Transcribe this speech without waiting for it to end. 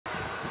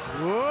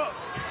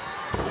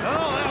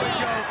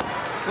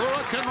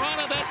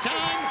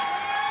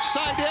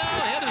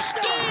Sydal head of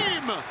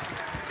steam.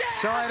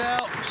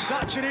 Sydal,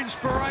 such an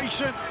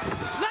inspiration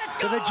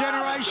to the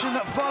generation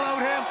that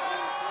followed him.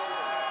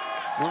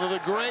 One of the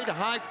great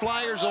high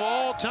flyers of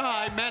all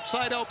time. Matt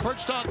Sydal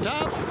perched on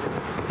top,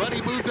 but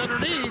he moved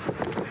underneath.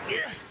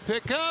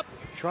 Pick up.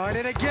 Tried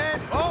it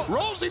again. Oh!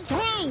 Rolls him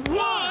through.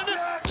 1,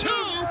 2.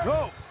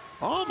 Oh.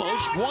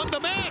 Almost won the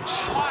match.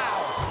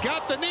 Wow.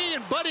 Got the knee,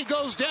 and Buddy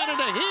goes down in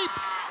a heap.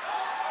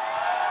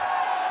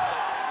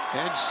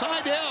 And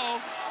Sydal,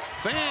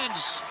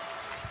 fans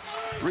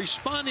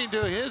responding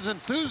to his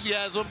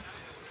enthusiasm.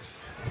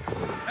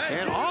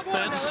 And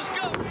offense.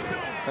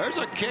 There's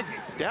a kick.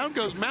 Down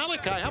goes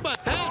Malachi. How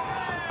about that?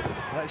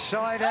 That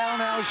Sydal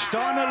now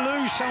starting to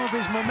lose some of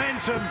his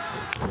momentum.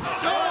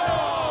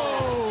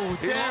 Oh!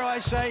 Dare I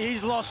say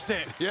he's lost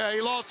it. Yeah,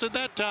 he lost it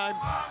that time.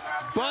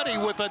 Buddy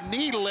with a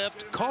knee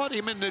lift caught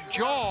him in the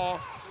jaw.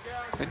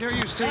 And there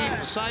you see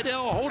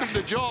Sydal holding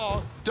the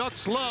jaw,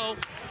 ducks low,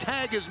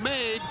 tag is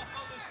made.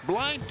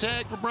 Blind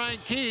tag for Bryan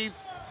Keith.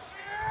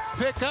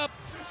 Pick up.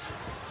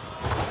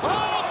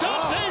 Oh,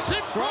 Dante's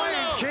in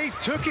Bryan Keith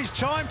took his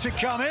time to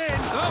come in.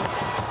 Oh.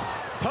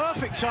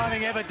 Perfect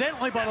timing,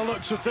 evidently, by the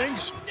looks of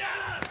things.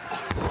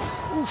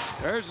 Oof.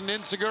 There's an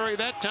enziguri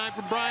that time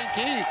from Bryan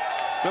Keith.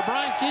 But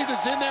Bryan Keith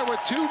is in there with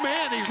 2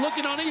 men. He's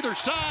looking on either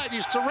side.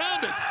 He's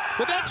surrounded.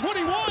 But that's what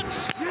he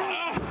wants.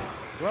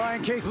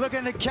 Bryan Keith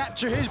looking to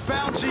capture his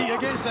bounty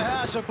against the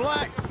House of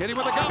Black. Hit him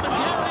with a commentary.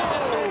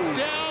 And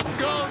down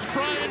goes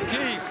Bryan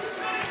Keith.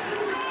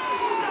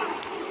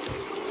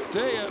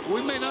 Tell you,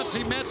 we may not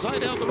see Matt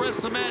Sydal the rest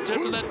of the match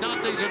after that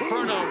Dante's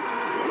Inferno.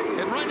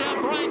 And right now,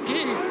 Bryan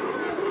Keith,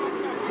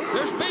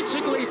 there's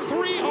basically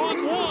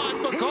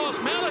 3-on-1 because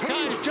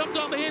Malachi has jumped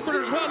on the apron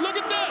as well. Look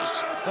at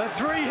this. A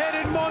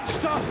 3-headed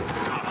monster.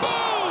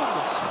 Boom!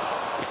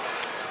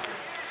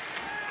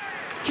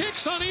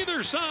 Kicks on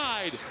either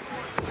side.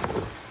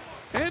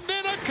 And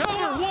then a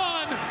cover.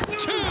 1,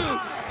 2.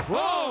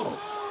 Whoa!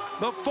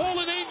 The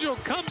fallen angel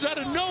comes out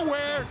of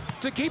nowhere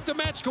to keep the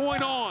match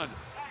going on.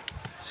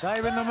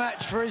 Saving the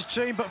match for his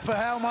team, but for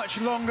how much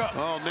longer?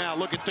 Oh, now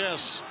look at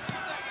this.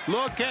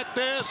 Look at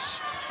this.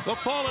 The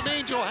fallen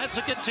angel has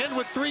to contend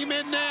with 3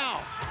 men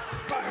now.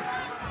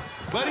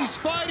 But he's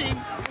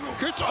fighting.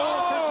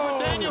 Christopher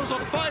Daniels, a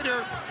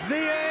fighter.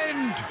 The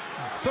end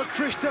for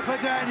Christopher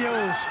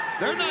Daniels.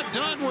 They're not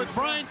done with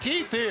Bryan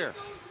Keith here.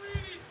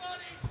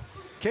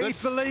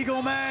 Keith, the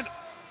legal man.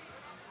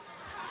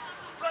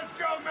 Let's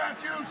go,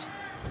 Matthews.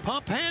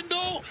 Pump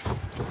handle.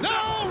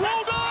 No,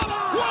 rolled up.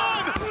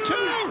 1, 2,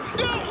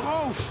 go.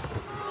 Oh.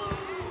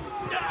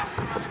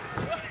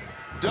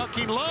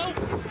 Ducking low.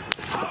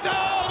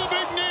 No, the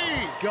big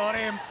knee. Got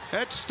him.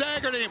 That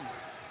staggered him.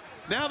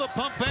 Now the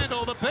pump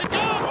handle, the pickup.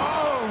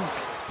 Oh.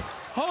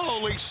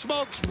 Holy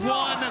smokes.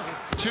 1,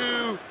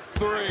 2,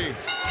 3.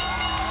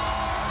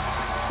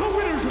 The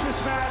winners of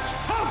this match,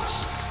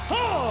 House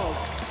of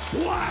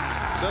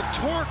Black. The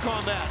torque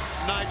on that,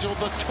 Nigel,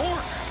 the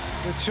torque.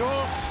 The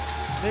torque,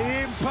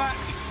 the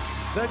impact,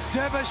 the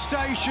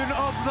devastation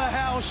of the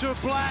House of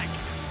Black,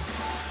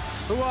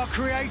 who are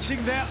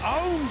creating their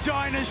own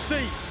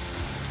dynasty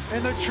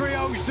in the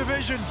trios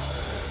division.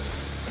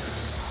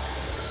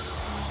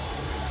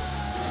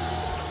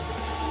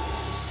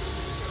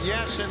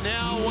 Yes, and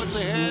now what's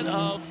ahead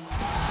of...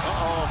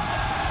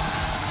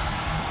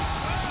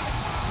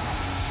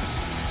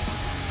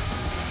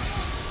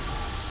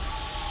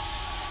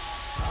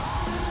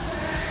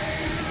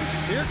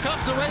 Here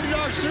comes the rated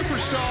R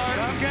superstar.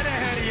 Don't get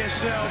ahead of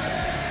yourself.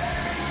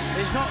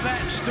 He's not that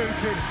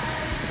stupid.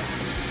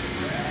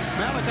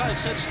 Malachi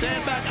said,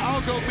 stand back, I'll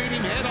go meet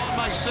him head on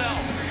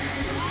myself.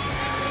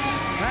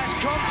 That's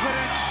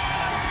confidence.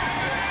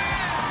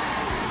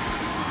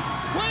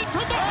 Wait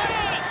from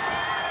behind!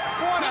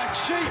 What a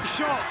cheap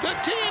shot. The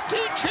TNT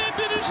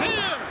champion is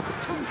here!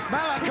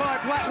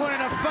 Malachi Black wanted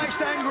to face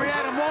Angry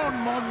Adam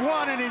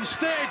one-on-one, and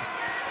instead...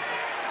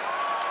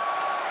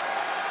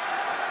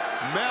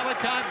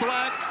 Malachi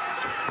Black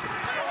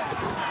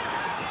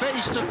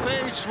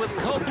face-to-face with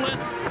Copeland,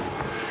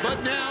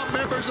 but now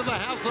members of the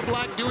House of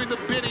Black doing the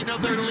bidding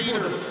of their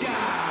leader.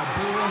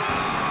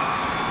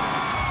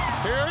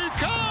 Here he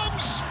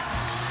comes!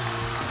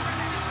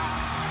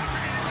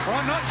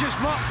 Oh, not just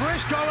Mark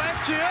Briscoe,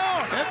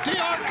 FTR!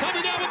 FTR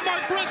coming out with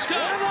Mark Briscoe!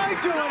 What are they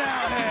doing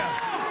out here?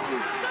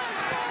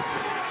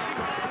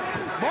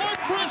 Mark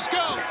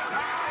Briscoe!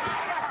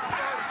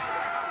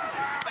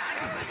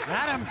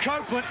 Adam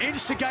Copeland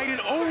instigated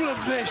all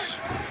of this.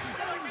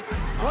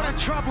 What a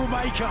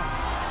troublemaker.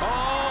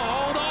 Oh,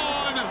 hold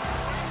on.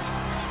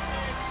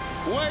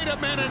 Wait a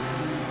minute.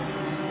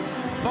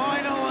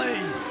 Finally.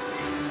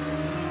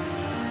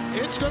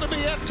 It's going to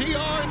be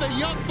FTR and the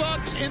Young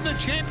Bucks in the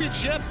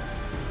championship.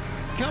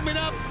 Coming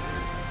up.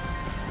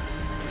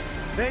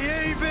 The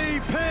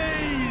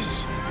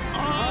EVPs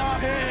are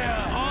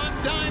here. On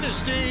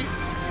Dynasty.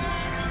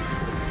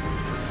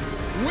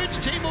 Which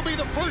team will be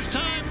the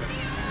first-time,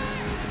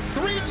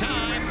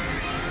 3-time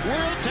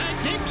World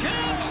Tag Team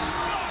Champs?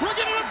 We're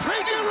getting a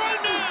preview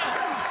right now.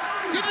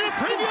 Getting a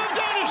preview of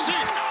Dynasty.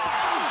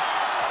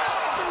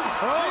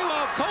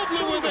 Oh,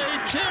 Copeland with a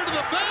chair to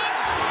the back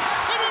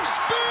and a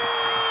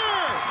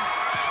spear!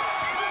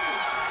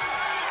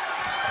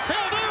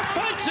 Hell, there are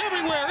fights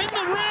everywhere, in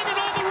the ring and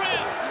on the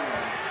ramp.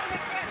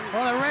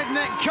 Well, the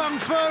redneck kung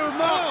fu,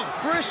 Mark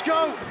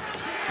Briscoe.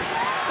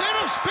 And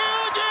a spear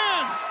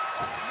again.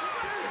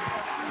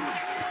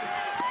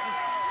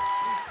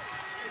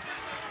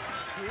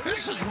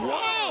 This is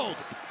wild.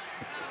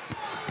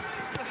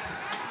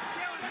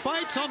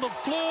 Fights on the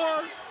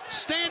floor,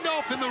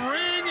 standoff in the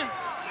ring.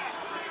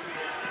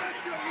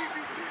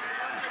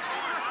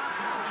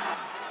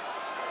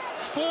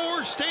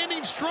 Four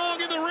standing strong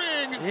in the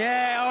ring.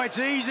 Yeah, oh, it's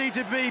easy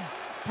to be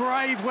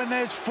brave when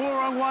there's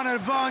 4-on-1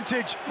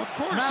 advantage. Of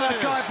course Malachi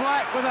it is.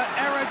 Black with an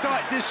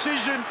erudite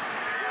decision.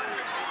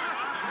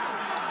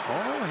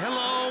 Oh,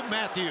 hello,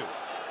 Matthew.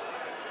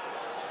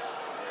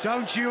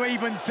 Don't you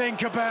even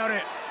think about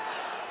it.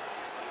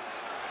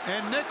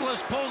 And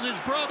Nicholas pulls his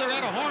brother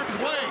out of harm's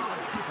way.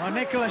 Well,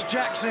 Nicholas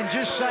Jackson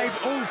just saved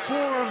all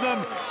four of them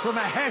from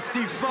a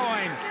hefty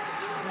fine.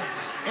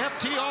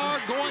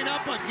 FTR going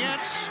up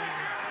against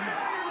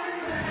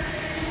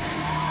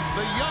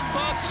the Young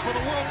Bucks for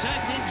the World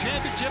Tag Team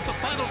Championship. The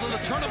finals of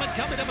the tournament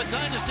coming up at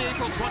Dynasty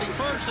April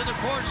 21st. And of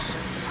course,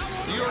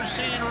 you're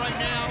seeing right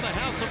now the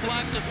House of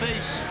Black to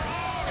face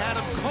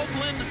Adam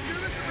Copeland,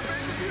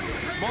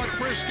 Mark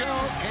Briscoe,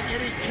 and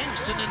Eddie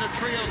Kingston in a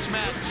trios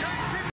match.